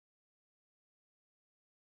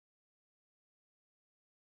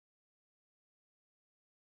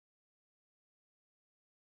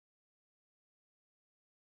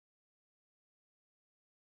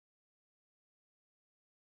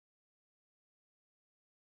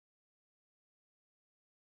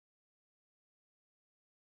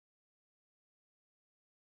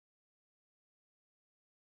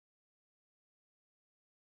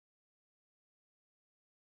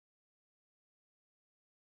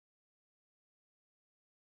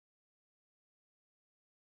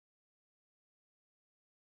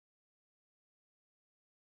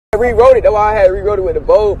rewrote it. That's why I had rewrote it with the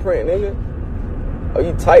bold print, nigga. Oh,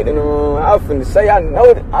 you typed in the wrong. I was finna say, I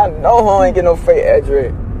know her ain't get no fake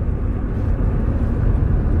address.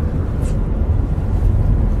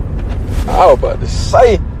 I was about to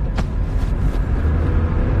say. I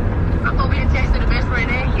thought we had texted the best friend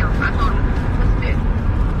and him. I told him, what's this?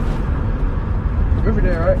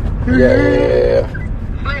 Riverdale, right? Yeah.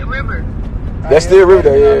 Flint River. That's still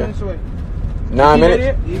Riverdale, yeah. 9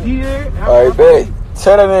 minutes? If he there, all right, bet.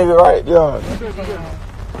 Tell that nigga right, yo.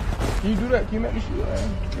 Can you do that? Can you make me shoot?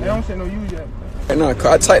 They don't say no use yet. Hey, no, I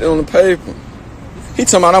typed it on the paper. He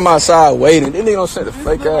talking about I'm outside waiting. This nigga don't send the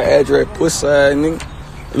fake ass address, pussy ass nigga.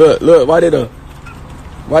 Look, why they though?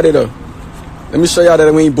 Let me show y'all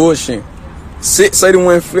that we ain't bullshitting. Say the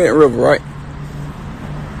one Flint River, right?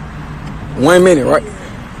 1 minute, right?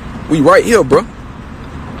 We right here, bro.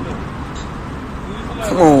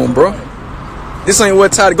 Come on, bro. This ain't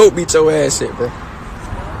what Ty the Goat beat your ass at, bro.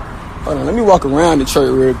 Hold on, let me walk around the church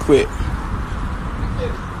real quick.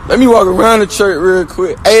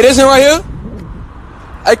 Hey, this one right here?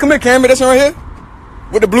 Hey, come here, Cameron. This one right here?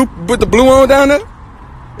 With the blue on down there?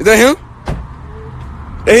 Is that him?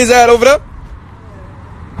 That his ad over there?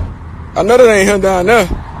 I know that ain't him down there.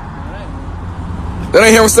 That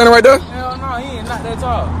ain't him standing right there? Hell no, he ain't not that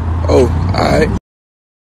tall. Oh, alright.